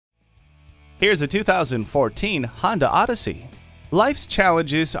Here's a 2014 Honda Odyssey. Life's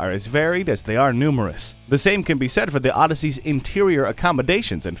challenges are as varied as they are numerous. The same can be said for the Odyssey's interior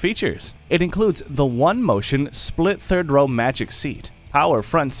accommodations and features. It includes the one-motion split third-row magic seat, power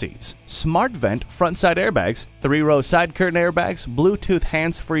front seats, smart vent front-side airbags, 3-row side curtain airbags, Bluetooth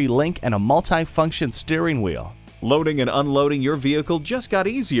hands-free link, and a multi-function steering wheel. Loading and unloading your vehicle just got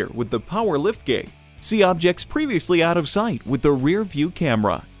easier with the power liftgate. See objects previously out of sight with the rear view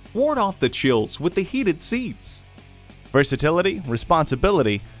camera. Ward off the chills with the heated seats. Versatility,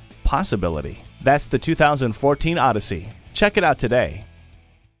 responsibility, possibility. That's the 2014 Odyssey. Check it out today.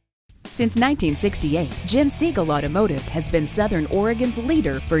 Since 1968, Jim Siegel Automotive has been Southern Oregon's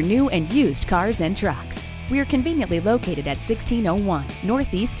leader for new and used cars and trucks. We are conveniently located at 1601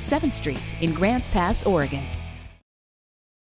 Northeast 7th Street in Grants Pass, Oregon.